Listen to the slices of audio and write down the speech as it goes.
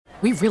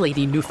We really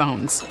need new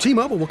phones.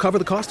 T-Mobile will cover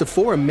the cost of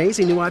 4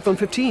 amazing new iPhone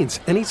 15s,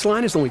 and each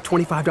line is only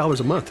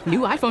 $25 a month. New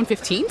iPhone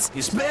 15s?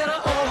 It's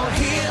better over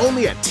here.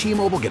 Only at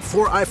T-Mobile, get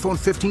 4 iPhone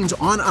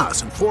 15s on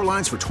us and 4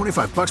 lines for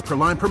 $25 per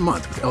line per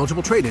month with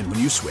eligible trade-in when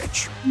you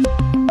switch.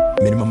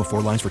 Minimum of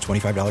 4 lines for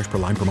 $25 per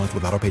line per month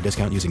with autopay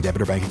discount using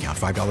debit or bank account.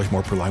 $5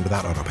 more per line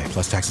without autopay,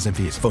 plus taxes and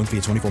fees. Phone fee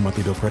at 24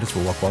 monthly bill credits for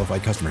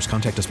well-qualified customers.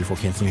 Contact us before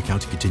canceling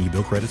account to continue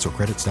bill credits or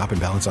credit stop and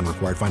balance on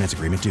required finance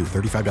agreement due.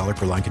 $35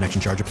 per line connection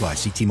charge applies.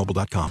 See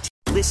T-Mobile.com.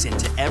 Listen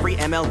to every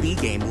MLB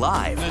game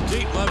live. In the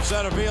deep left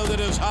center field, it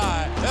is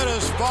high, it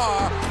is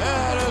far,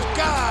 it is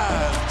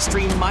gone.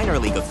 Stream minor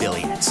league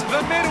affiliates.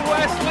 The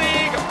Midwest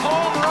League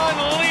home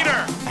run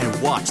leader.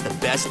 And watch the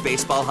best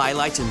baseball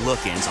highlights and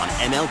look-ins on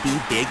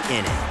MLB Big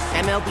Inning.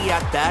 MLB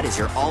At Bat is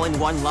your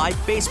all-in-one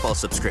live baseball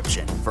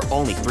subscription for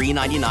only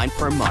 $3.99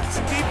 per month.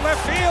 Deep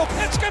left field,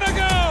 it's gonna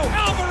go.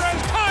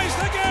 Alvarez ties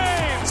the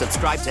game.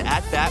 Subscribe to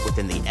At Bat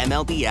within the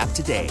MLB app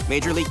today.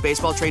 Major League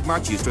Baseball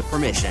trademarks used with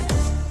permission.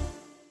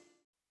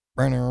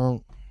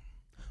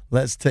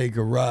 Let's take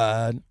a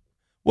ride.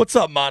 What's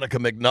up, Monica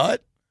McNutt?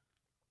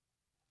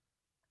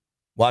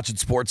 Watching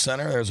Sports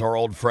Center. There's our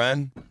old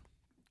friend.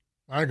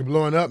 Monica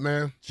blowing up,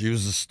 man. She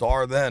was a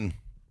star then.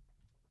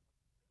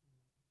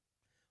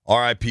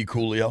 R.I.P.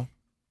 Coolio.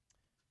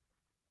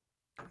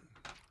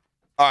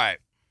 All right.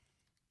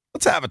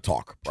 Let's have a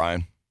talk,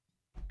 Brian.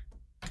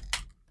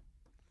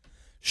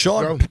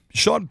 Sean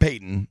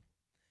Payton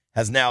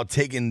has now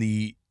taken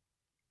the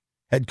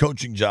head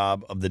coaching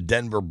job of the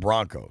Denver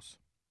Broncos,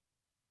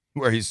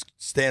 where he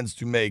stands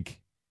to make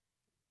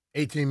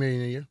 $18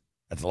 million a year.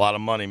 That's a lot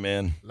of money,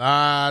 man.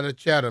 Lot of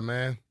cheddar,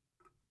 man.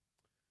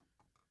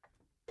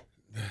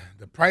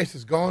 The price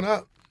is going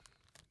up.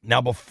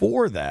 Now,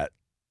 before that,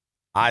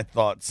 I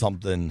thought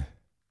something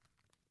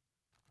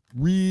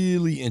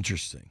really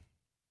interesting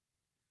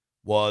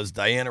was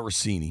Diana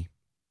Rossini.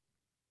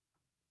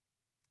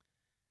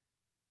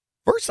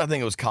 First, I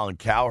think it was Colin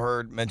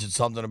Cowherd mentioned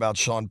something about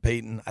Sean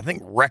Payton. I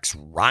think Rex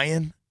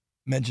Ryan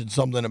mentioned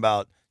something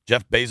about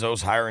Jeff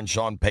Bezos hiring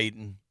Sean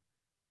Payton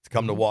to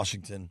come to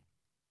Washington.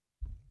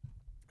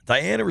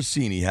 Diana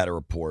Rossini had a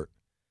report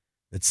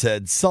that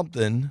said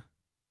something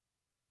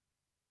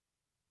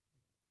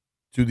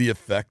to the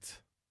effect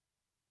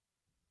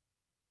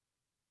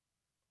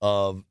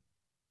of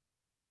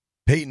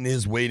Payton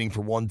is waiting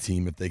for one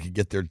team, if they could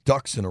get their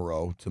ducks in a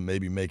row, to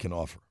maybe make an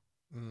offer.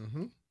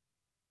 Mm-hmm.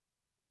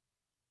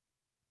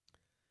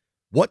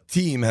 What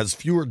team has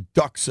fewer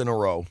ducks in a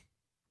row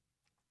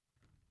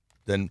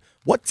than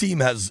what team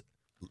has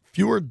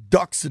fewer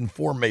ducks in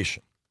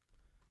formation?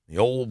 The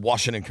old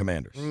Washington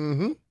Commanders.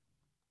 Mm-hmm.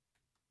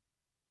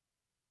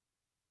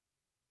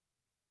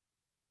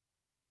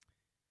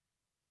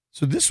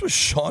 So this was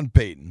Sean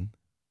Payton.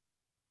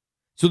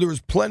 So there was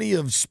plenty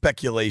of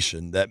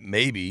speculation that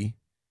maybe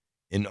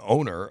an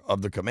owner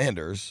of the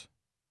Commanders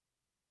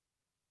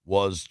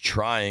was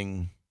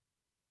trying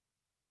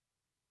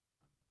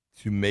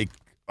to make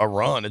a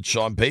run at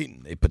Sean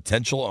Payton, a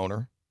potential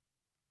owner.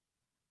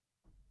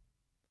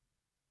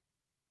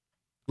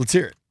 Let's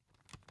hear it.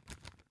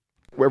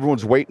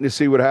 Everyone's waiting to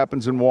see what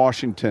happens in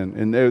Washington,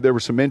 and there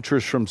was some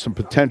interest from some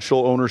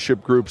potential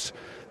ownership groups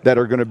that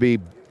are going to be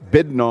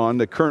bidding on,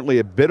 that currently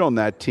have bid on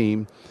that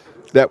team,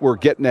 that were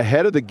getting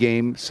ahead of the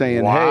game,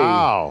 saying,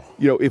 wow,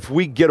 hey, if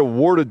we get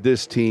awarded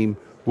this team,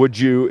 would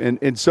you?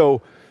 And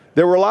so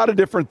there were a lot of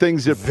different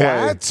things at play.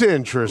 That's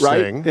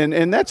interesting. Right?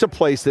 And that's a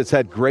place that's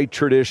had great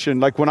tradition.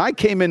 Like when I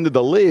came into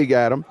the league,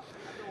 Adam,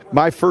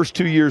 my first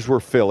 2 years were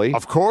Philly.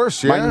 Of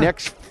course, yeah. My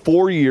next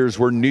 4 years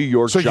were New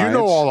York Giants. So you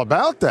know all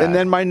about that. And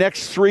then my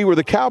next 3 were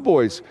the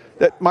Cowboys.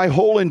 That my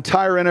whole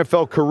entire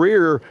NFL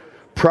career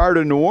prior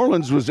to New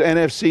Orleans was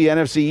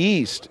NFC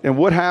East. And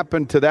what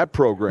happened to that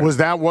program? Was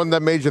that one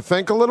that made you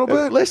think a little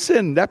bit?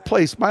 Listen, that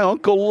place, my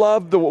uncle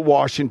loved the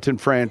Washington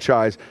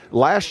franchise.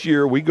 Last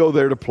year, we go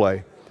there to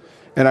play.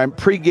 And I'm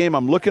pregame,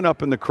 I'm looking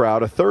up in the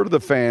crowd. A third of the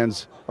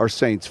fans are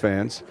Saints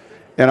fans.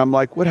 And I'm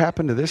like, what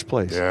happened to this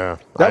place? Yeah.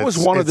 That was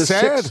one of the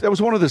six. That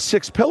was one of the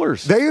 6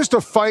 pillars. They used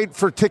to fight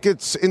for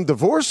tickets in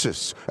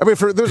divorces. I mean,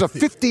 there's a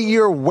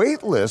 50-year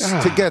wait list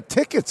to get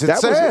tickets.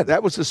 It's sad.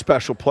 That was a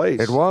special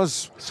place. It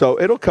was. So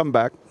it'll come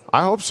back.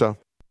 I hope so.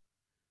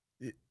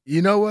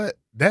 You know what?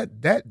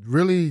 That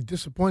really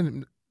disappointed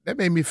me. That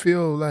made me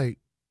feel like,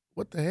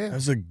 what the hell? That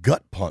was a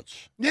gut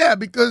punch. Yeah,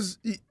 because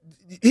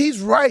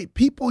he's right.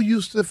 People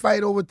used to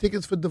fight over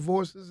tickets for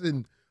divorces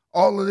and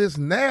all of this.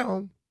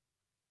 Now,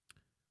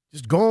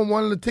 just go on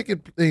one of the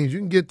ticket things. You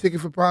can get a ticket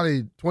for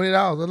probably $20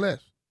 or less.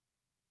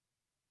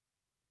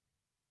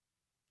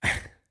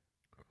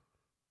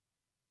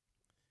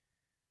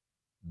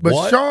 But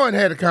What? Sean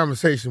had a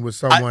conversation with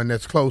someone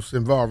that's close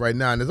involved right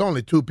now, and there's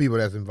only 2 people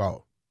that's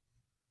involved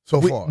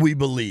so far. We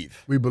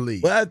believe. We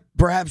believe. Well,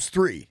 perhaps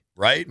 3,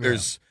 right? Yeah.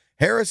 There's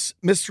Harris,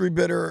 mystery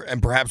bidder,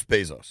 and perhaps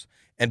Bezos.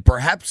 And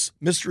perhaps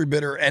mystery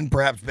bidder and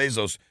perhaps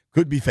Bezos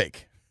could be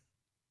fake.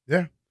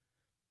 Yeah.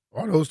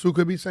 Or those 2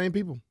 could be same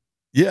people.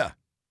 Yeah.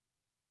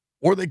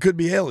 Or they could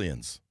be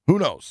aliens. Who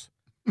knows?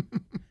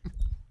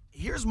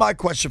 Here's my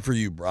question for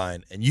you,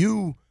 Brian. And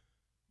you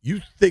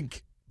you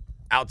think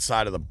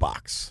outside of the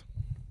box.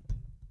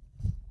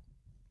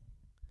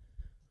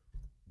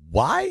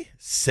 Why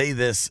say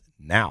this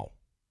now?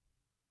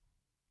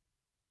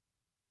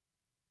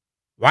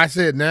 Why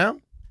say it now?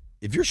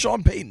 If you're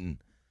Sean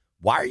Payton,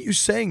 why are you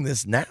saying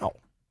this now?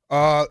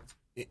 A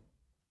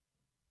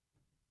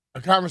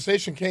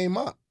conversation came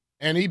up,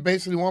 and he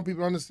basically wants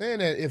people to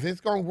understand that if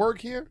it's going to work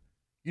here,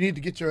 you need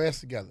to get your ass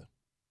together.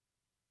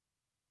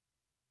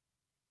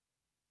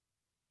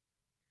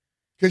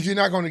 Because you're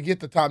not going to get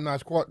the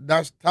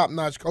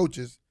top-notch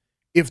coaches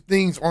if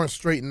things aren't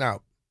straightened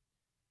out.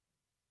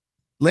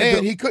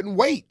 And he couldn't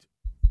wait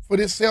for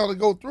this sale to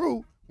go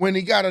through when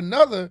he got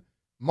another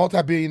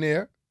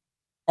multi-billionaire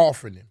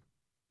offering him.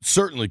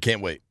 Certainly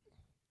can't wait.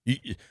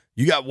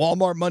 You got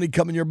Walmart money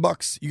coming your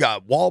bucks. You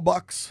got Wall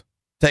bucks.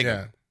 Take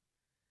it.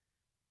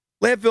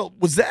 Landfill,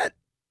 was that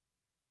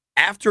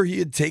after he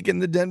had taken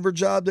the Denver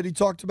job that he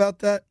talked about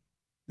that?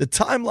 The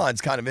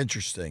timeline's kind of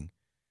interesting.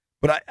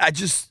 But I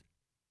just...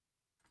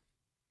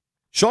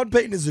 Sean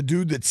Payton is a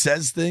dude that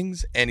says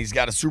things, and he's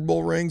got a Super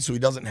Bowl ring, so he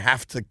doesn't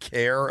have to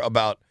care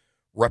about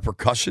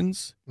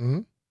repercussions.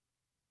 Mm-hmm.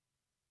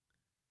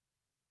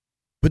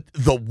 But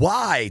the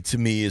why, to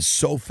me, is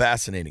so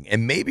fascinating.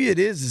 And maybe it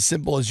is as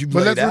simple as you've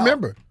laid out. But let's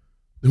remember,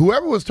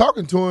 whoever was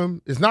talking to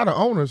him is not an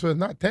owner, so it's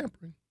not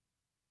tampering.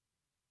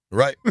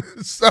 Right.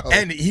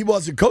 And he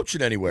wasn't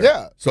coaching anywhere.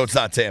 Yeah. So it's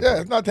not tampering. Yeah,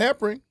 it's not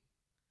tampering.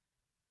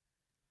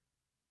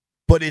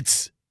 But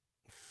it's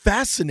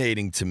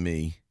fascinating to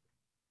me.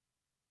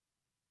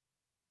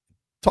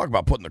 Talk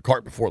about putting the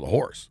cart before the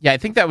horse. Yeah, I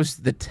think that was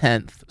the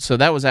 10th. So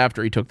that was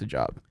after he took the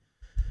job.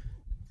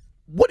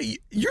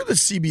 You're the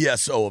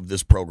CBSO of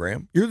this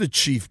program. You're the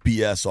chief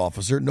BS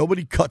officer.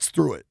 Nobody cuts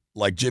through it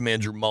like Jim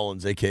Andrew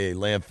Mullins, a.k.a.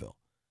 Landfill.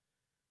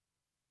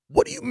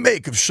 What do you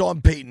make of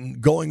Sean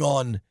Payton going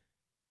on,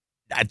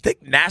 I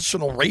think,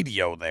 national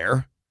radio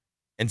there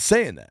and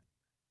saying that?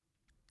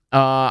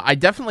 I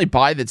definitely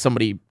buy that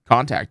somebody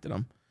contacted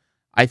him.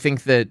 I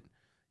think that,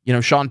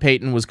 Sean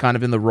Payton was kind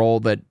of in the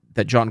role that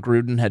John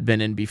Gruden had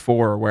been in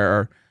before,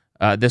 where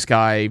this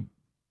guy,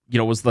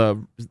 was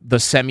the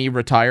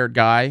semi-retired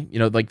guy.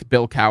 Like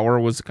Bill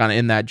Cowher was kind of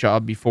in that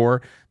job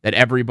before, that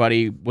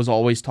everybody was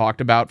always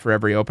talked about for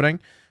every opening.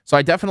 So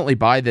I definitely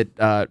buy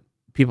that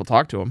people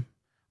talk to him.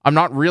 I'm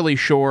not really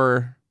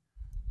sure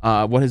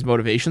what his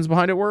motivations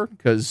behind it were,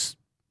 because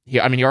he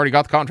already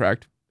got the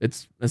contract.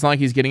 It's not like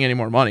he's getting any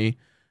more money.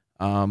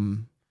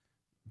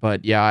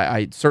 But yeah,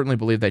 I certainly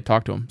believe they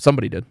talked to him.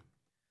 Somebody did.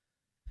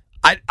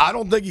 I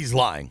don't think he's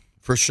lying,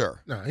 for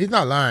sure. No, he's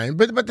not lying.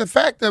 But the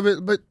fact of it,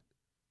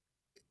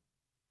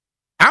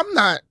 I'm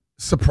not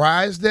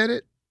surprised at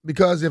it,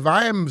 because if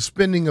I am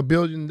spending $1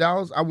 billion,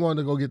 I want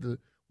to go get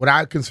what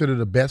I consider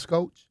the best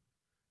coach,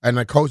 and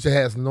a coach that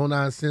has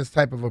no-nonsense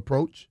type of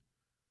approach.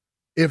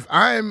 If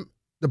I'm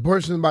the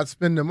person about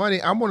spending the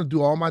money, I'm going to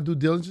do all my due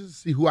diligence to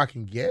see who I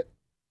can get,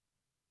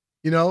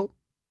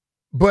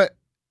 But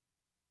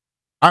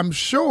I'm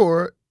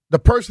sure the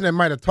person that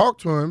might have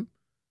talked to him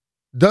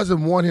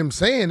doesn't want him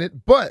saying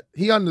it, but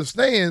he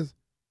understands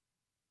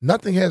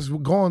nothing has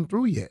gone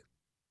through yet.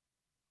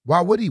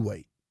 Why would he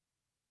wait?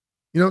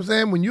 You know what I'm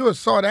saying? When you're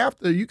sought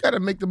after, you got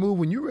to make the move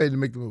when you're ready to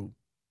make the move.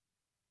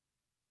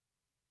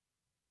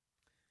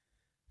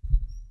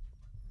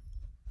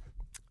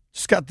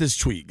 Just got this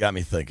tweet, got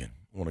me thinking.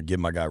 I want to give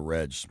my guy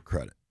Reg some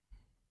credit.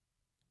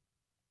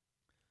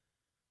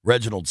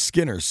 Reginald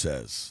Skinner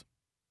says,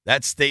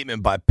 that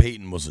statement by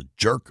Payton was a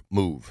jerk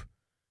move.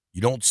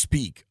 You don't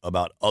speak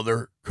about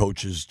other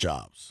coaches'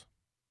 jobs.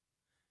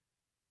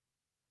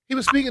 He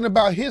was speaking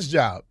about his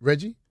job,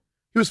 Reggie.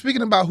 He was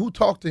speaking about who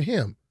talked to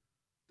him.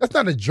 That's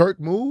not a jerk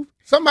move.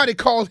 Somebody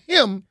called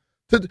him.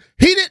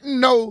 He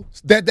didn't know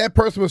that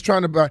person was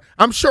trying to buy.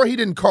 I'm sure he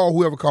didn't call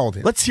whoever called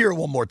him. Let's hear it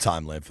one more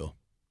time, Landfill.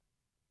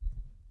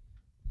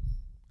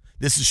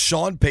 This is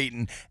Sean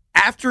Payton,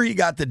 after he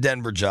got the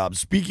Denver job,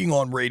 speaking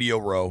on Radio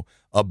Row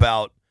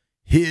about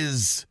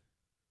his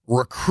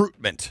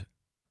recruitment.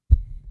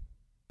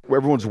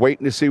 Everyone's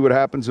waiting to see what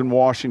happens in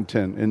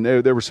Washington. And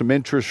there was some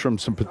interest from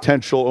some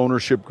potential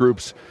ownership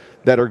groups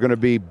that are going to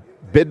be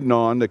bidding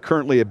on, that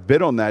currently have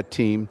bid on that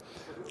team,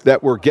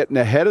 that were getting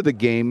ahead of the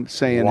game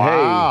saying,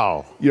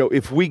 wow, hey,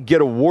 if we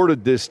get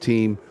awarded this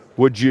team,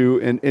 would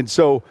you? And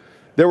so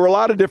there were a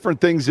lot of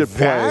different things at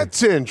play.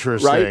 That's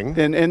interesting.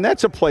 Right? And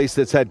that's a place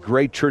that's had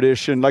great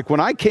tradition. Like when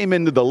I came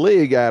into the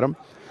league, Adam,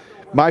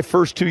 my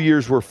first 2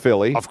 years were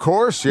Philly. Of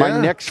course, yeah.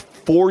 My next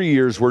 4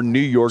 years were New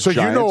York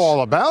Giants. So you know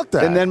all about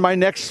that. And then my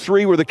next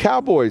 3 were the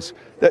Cowboys.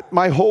 That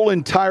my whole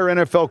entire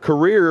NFL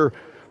career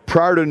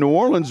prior to New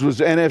Orleans was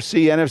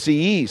NFC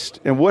East.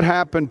 And what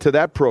happened to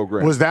that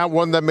program? Was that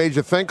one that made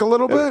you think a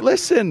little bit?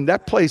 Listen,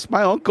 that place,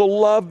 my uncle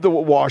loved the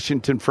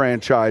Washington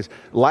franchise.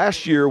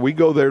 Last year, we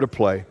go there to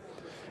play.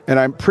 And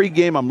I'm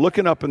pregame, I'm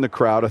looking up in the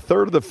crowd. A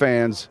third of the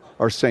fans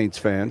are Saints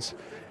fans.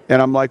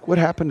 And I'm like, what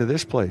happened to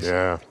this place?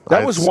 Yeah.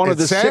 That was one of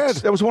the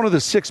six. That was one of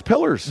the 6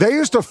 pillars. They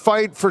used to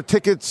fight for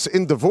tickets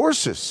in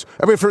divorces.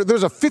 I mean,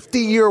 there's a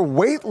 50-year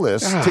wait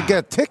list to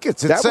get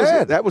tickets. It's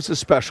sad. That was a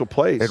special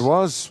place. It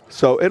was.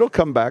 So it'll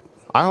come back.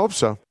 I hope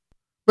so.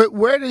 But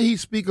where did he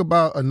speak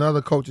about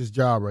another coach's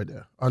job right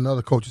there?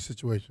 Another coach's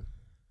situation?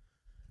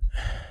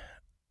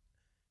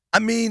 I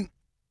mean,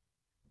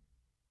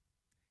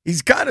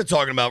 he's kind of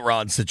talking about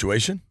Ron's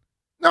situation.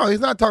 No, he's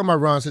not talking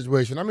about Ron's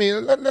situation. I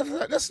mean,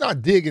 let's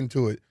not dig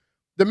into it.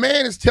 The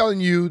man is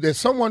telling you that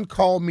someone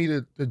called me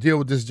to deal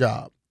with this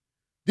job.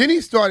 Then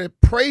he started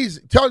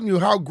telling you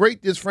how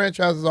great this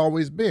franchise has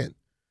always been.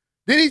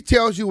 Then he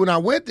tells you when I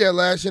went there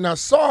last year and I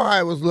saw how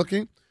it was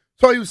looking.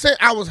 So he was saying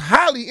I was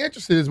highly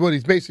interested is what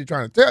he's basically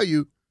trying to tell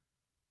you.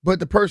 But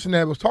the person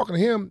that was talking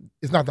to him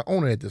is not the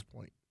owner at this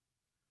point.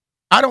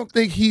 I don't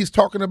think he's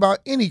talking about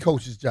any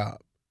coach's job.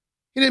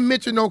 He didn't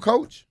mention no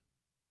coach.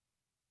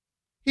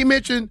 He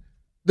mentioned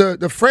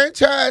the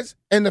franchise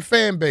and the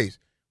fan base.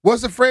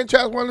 Was the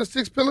franchise one of the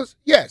 6 pillars?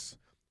 Yes.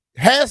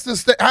 Has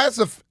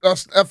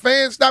a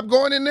fan stopped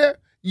going in there?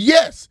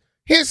 Yes.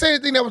 He didn't say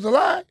anything that was a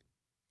lie.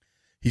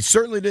 He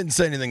certainly didn't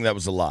say anything that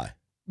was a lie.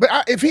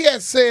 But if he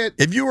had said...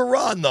 If you were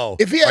Ron, though,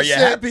 are you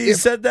happy he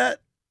said that?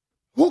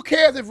 Who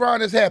cares if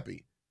Ron is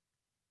happy?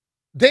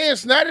 Dan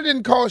Snyder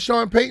didn't call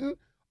Sean Payton.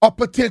 A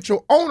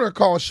potential owner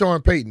called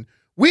Sean Payton.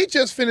 We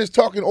just finished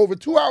talking over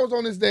 2 hours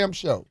on this damn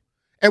show.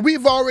 And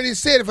we've already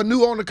said if a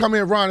new owner come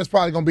in, Ron is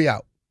probably going to be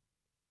out.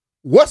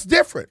 What's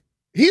different?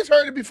 He's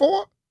heard it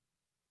before.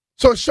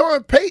 So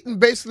Sean Payton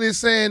basically is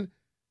saying,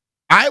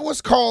 I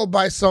was called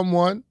by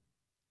someone.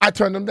 I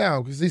turned him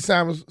down because he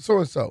signed with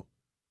so-and-so.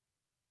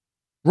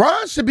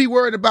 Ron should be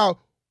worried about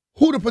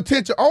who the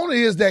potential owner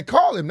is that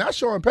called him, not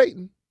Sean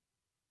Payton.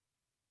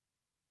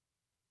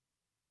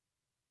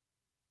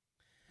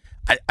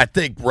 I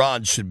think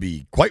Ron should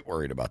be quite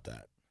worried about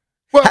that.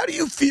 Well, how do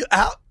you feel?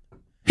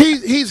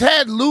 He's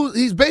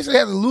basically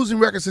had a losing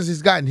record since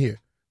he's gotten here.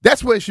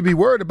 That's what he should be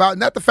worried about,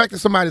 not the fact that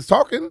somebody's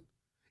talking.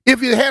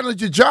 If you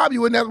handled your job,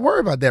 you wouldn't have to worry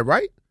about that,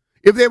 right?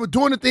 If they were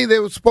doing the thing they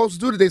were supposed to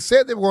do that they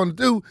said they were going to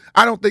do,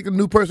 I don't think a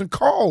new person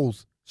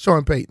calls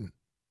Sean Payton.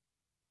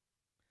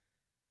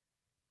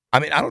 I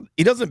mean,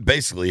 he doesn't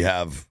basically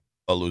have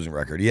a losing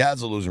record. He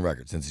has a losing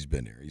record since he's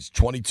been here. He's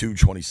 22,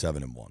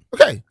 27, and 1.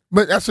 Okay,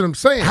 but that's what I'm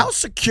saying. How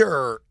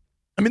secure?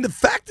 I mean, the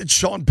fact that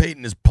Sean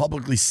Payton is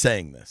publicly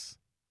saying this.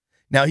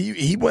 Now,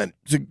 he went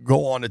to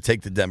go on to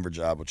take the Denver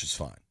job, which is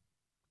fine.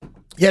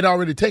 He had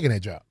already taken that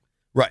job.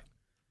 Right.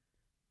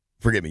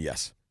 Forgive me,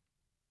 yes.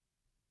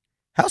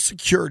 How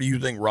secure do you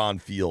think Ron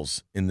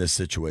feels in this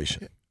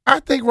situation? I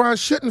think Ron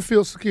shouldn't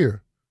feel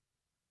secure.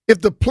 If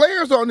the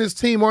players on this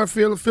team aren't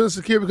feeling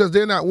secure because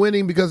they're not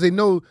winning, because they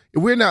know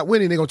if we're not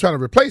winning, they're going to try to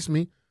replace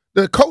me,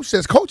 the coach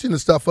that's coaching the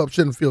stuff up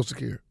shouldn't feel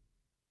secure.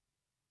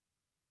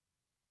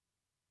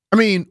 I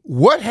mean,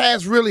 what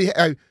has really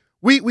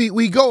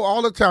we go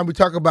all the time, we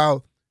talk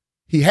about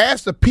he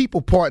has the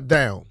people part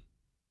down.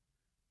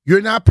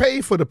 You're not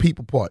paid for the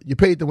people part. You're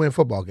paid to win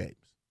football games.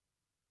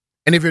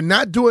 And if you're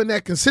not doing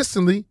that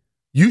consistently,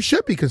 you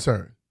should be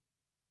concerned.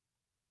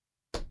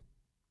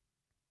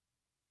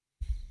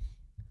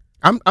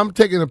 I'm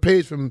taking a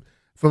page from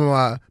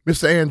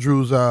Mr.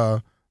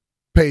 Andrews'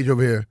 page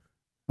over here,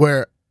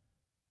 where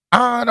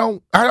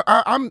I'm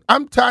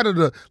tired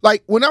of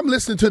when I'm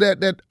listening to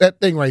that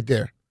thing right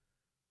there.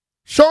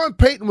 Sean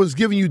Payton was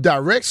giving you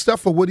direct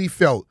stuff for what he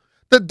felt.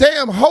 The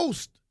damn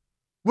host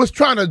was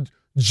trying to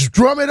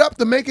drum it up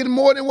to make it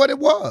more than what it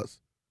was.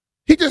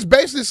 He just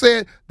basically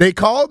said, they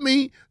called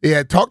me, they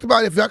had talked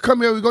about if I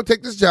come here, we're going to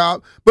take this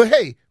job. But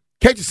hey,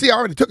 can't you see I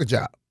already took a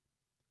job?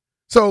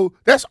 So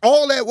that's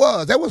all that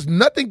was. That was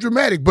nothing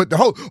dramatic, but the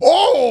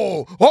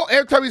whole,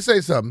 every time he say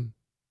something.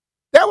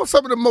 That was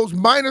some of the most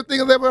minor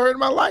things I've ever heard in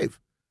my life.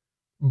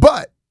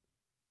 But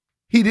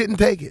he didn't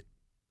take it.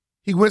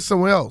 He went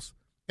somewhere else.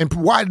 And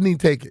why didn't he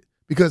take it?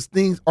 Because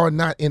things are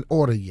not in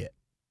order yet.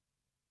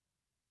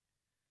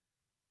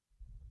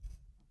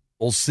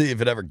 We'll see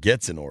if it ever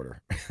gets in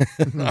order,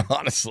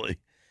 honestly.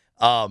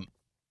 The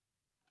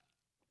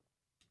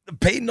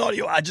Payton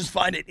audio, I just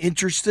find it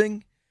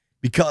interesting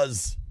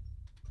because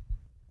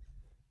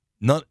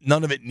none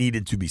of it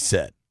needed to be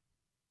said.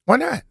 Why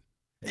not?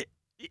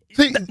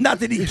 See, not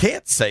that he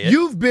can't say it.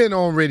 You've been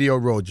on Radio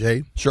Row,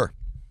 Jay. Sure.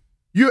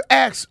 You're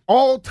asked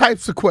all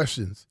types of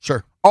questions.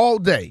 Sure. All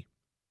day.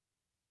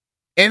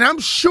 And I'm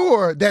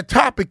sure that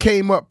topic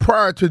came up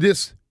prior to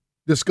this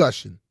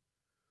discussion.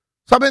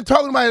 So I've been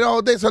talking about it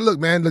all day. So look,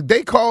 man,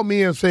 they called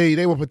me and say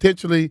they were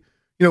potentially,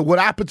 would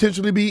I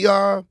potentially be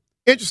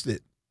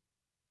interested?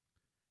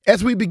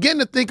 As we begin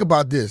to think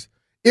about this,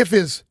 if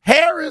it's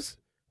Harris,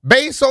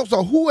 Bezos,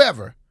 or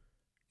whoever,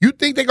 you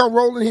think they're going to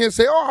roll in here and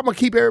say, I'm going to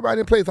keep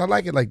everybody in place. I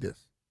like it like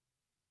this.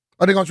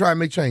 Or they're going to try and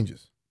make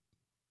changes?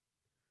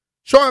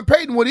 Sean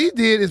Payton, what he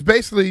did is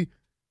basically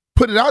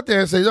put it out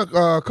there and say, look,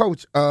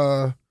 Coach,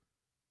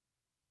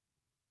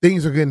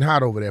 things are getting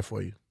hot over there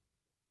for you.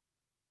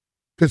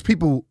 Because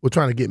people were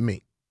trying to get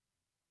me.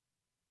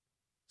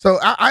 So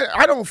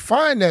I don't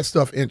find that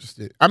stuff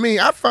interesting. I mean,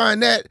 I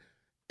find that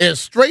as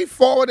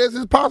straightforward as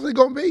it's possibly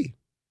going to be.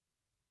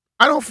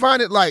 I don't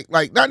find it like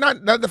not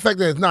the fact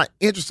that it's not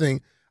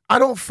interesting. I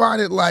don't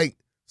find it like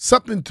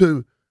something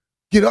to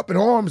get up in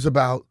arms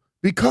about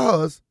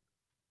because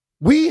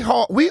we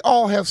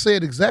all have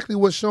said exactly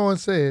what Sean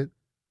said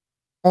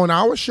on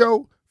our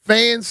show.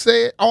 Fans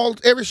said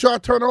every show I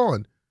turn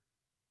on.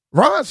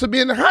 Ron should be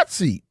in the hot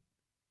seat.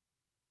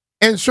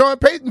 And Sean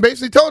Payton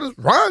basically told us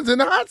Ron's in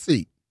the hot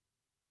seat.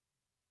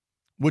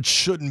 Which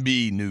shouldn't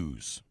be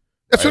news.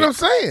 That's right? what I'm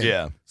saying.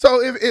 Yeah.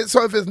 So if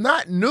it's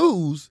not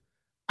news,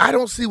 I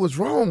don't see what's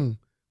wrong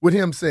with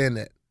him saying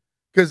that.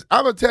 Because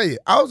I'm going to tell you,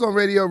 I was on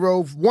Radio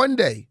Row one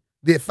day,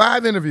 did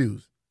 5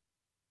 interviews.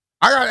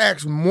 I got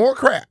asked more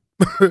crap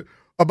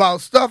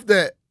about stuff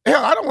that,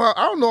 hell, I don't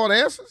know all the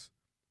answers.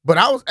 But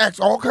I was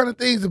asked all kind of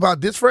things about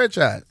this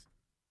franchise.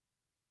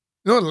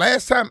 You know, the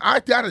last time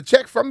I got a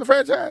check from the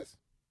franchise?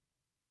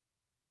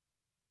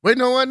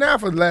 Waiting on one now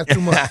for the last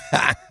 2 months.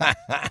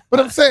 But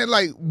I'm saying,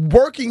 like,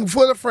 working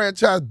for the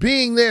franchise,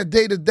 being there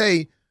day to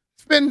day,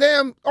 it's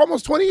been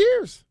almost 20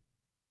 years.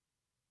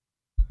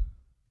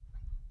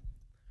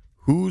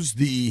 Who's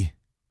the...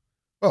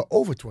 Oh,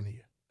 over 20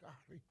 years.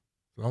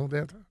 Long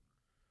damn time.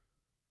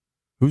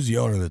 Who's the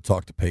owner that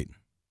talked to Peyton?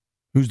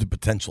 Who's the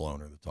potential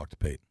owner that talked to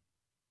Peyton?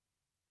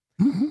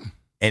 Mm-hmm.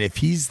 And if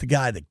he's the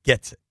guy that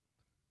gets it,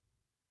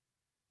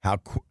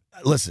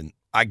 listen,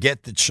 I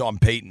get that Sean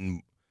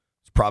Payton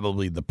is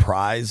probably the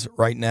prize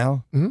right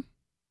now. Mm-hmm.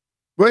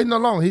 Wait, no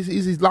long.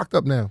 He's locked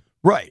up now.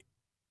 Right.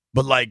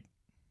 But like,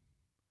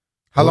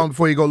 how long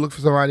before you go look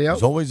for somebody else?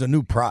 There's always a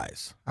new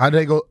prize. How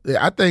they go?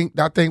 I think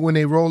when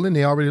they roll in,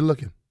 they already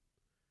looking.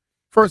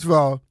 First of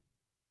all,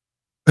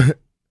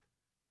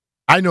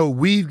 I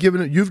know you've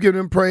given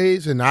him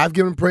praise, and I've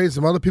given praise.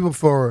 Some other people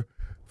for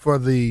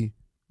the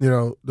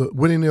the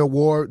winning the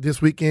award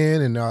this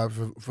weekend, and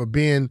for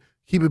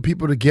keeping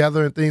people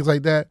together and things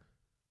like that.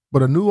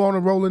 But a new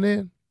owner rolling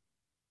in,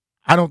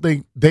 I don't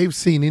think they've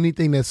seen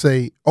anything that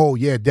say, "Oh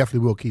yeah,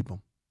 definitely we'll keep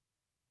him,"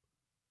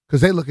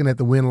 because they're looking at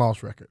the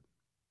win-loss record.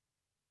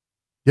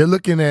 They're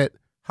looking at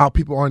how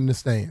people are in the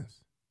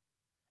stands,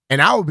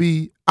 and I'll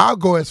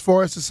go as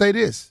far as to say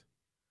this: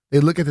 they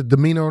look at the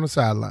demeanor on the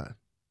sideline.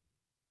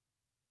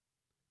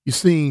 You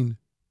seem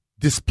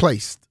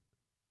displaced,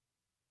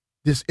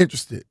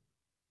 disinterested,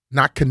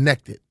 not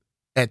connected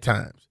at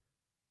times.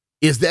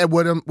 Is that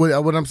what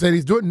I'm saying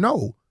he's doing?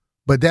 No.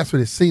 But that's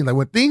what it seems like.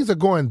 When things are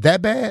going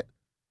that bad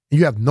and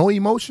you have no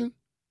emotion,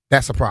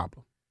 that's a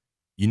problem.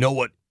 You know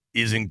what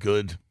isn't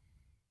good?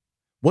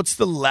 What's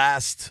the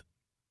last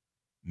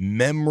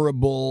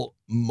memorable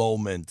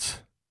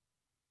moment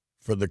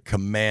for the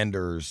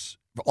Commanders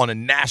on a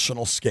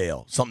national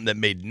scale, something that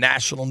made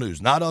national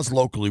news, not us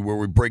locally where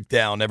we break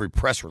down every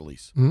press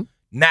release. Mm-hmm.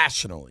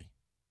 Nationally,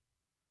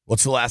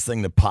 what's the last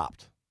thing that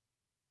popped?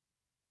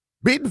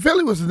 Beating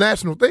Philly was a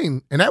national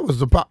thing, and that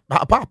was a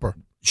popper.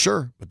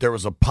 Sure, but there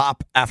was a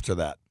pop after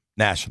that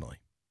nationally.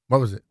 What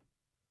was it?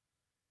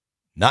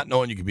 Not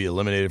knowing you could be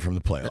eliminated from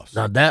the playoffs.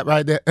 Now that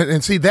right there,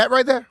 and see that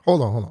right there,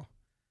 hold on.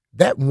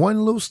 That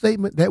one little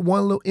statement, that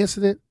one little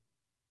incident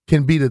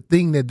can be the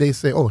thing that they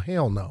say, oh,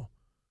 hell no.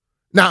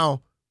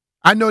 Now,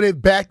 I know they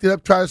backed it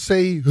up, try to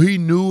say he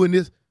knew in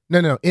this.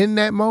 No. In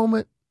that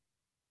moment,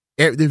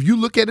 if you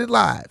look at it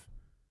live,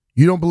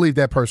 you don't believe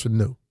that person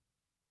knew.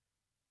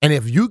 And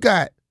if you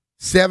got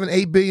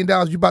 $7-8 billion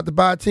you about to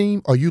buy a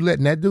team, are you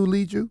letting that dude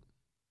lead you?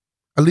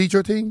 Or lead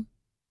your team?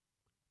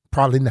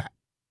 Probably not.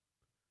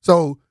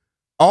 So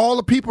all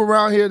the people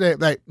around here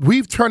that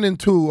we've turned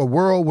into a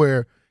world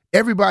where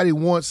everybody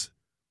wants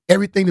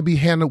everything to be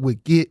handled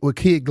with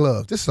kid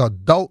gloves. This is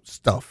adult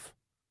stuff.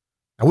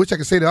 I wish I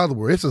could say the other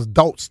word. It's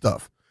adult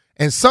stuff.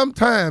 And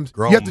sometimes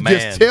you have to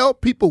just tell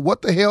people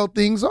what the hell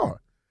things are.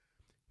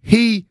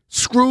 He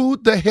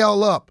screwed the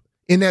hell up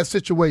in that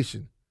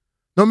situation.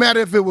 No matter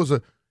if it was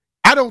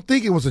I don't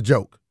think it was a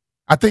joke.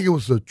 I think it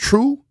was a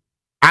true,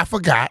 I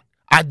forgot,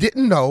 I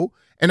didn't know,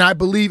 and I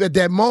believe at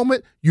that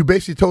moment you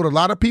basically told a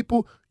lot of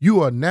people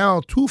you are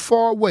now too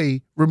far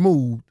away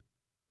removed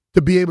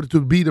to be able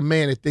to be the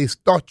man that they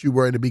thought you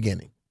were in the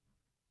beginning.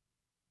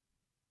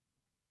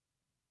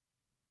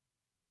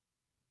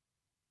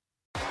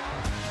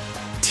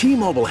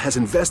 T-Mobile has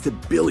invested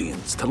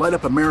billions to light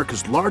up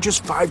America's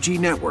largest 5G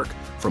network,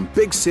 from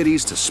big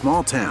cities to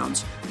small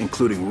towns,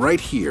 including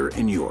right here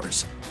in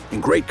yours.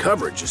 And great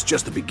coverage is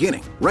just the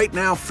beginning. Right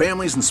now,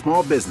 families and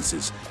small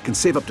businesses can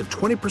save up to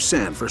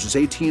 20% versus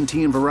AT&T and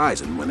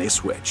Verizon when they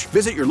switch.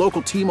 Visit your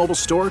local T-Mobile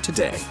store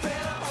today.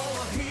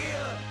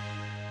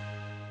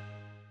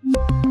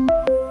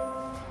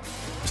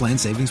 Plan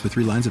savings with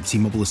 3 lines of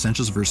T-Mobile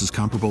Essentials versus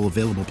comparable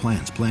available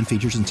plans. Plan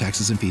features and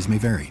taxes and fees may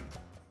vary.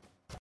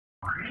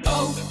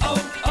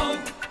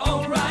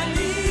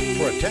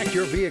 Protect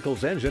your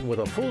vehicle's engine with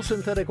a full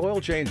synthetic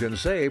oil change and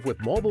save with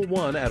Mobil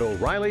 1 at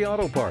O'Reilly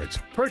Auto Parts.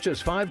 Purchase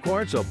 5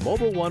 quarts of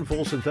Mobil 1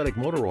 full synthetic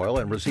motor oil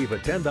and receive a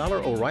 $10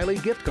 O'Reilly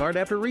gift card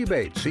after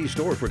rebate. See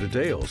store for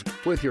details.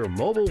 With your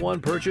Mobil 1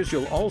 purchase,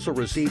 you'll also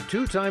receive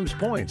 2 times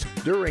points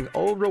during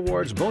O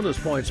Rewards Bonus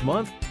Points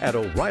Month at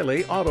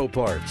O'Reilly Auto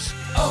Parts.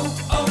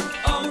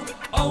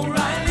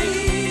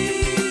 O'Reilly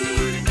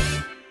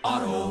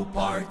Auto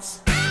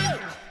Parts.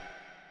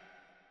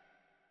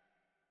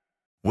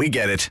 We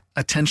get it.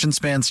 Attention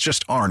spans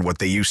just aren't what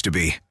they used to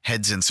be.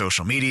 Heads in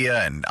social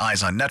media and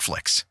eyes on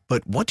Netflix.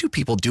 But what do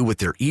people do with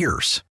their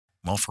ears?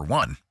 Well, for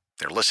one,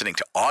 they're listening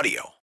to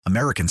audio.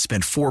 Americans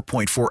spend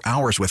 4.4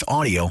 hours with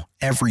audio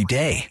every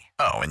day.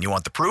 Oh, and you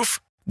want the proof?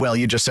 Well,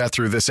 you just sat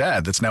through this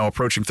ad that's now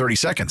approaching 30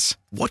 seconds.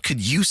 What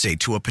could you say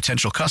to a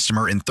potential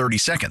customer in 30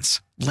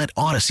 seconds? Let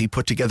Odyssey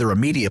put together a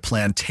media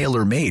plan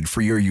tailor-made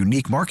for your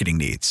unique marketing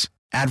needs.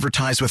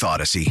 Advertise with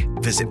Odyssey.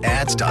 Visit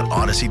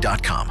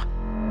ads.odyssey.com.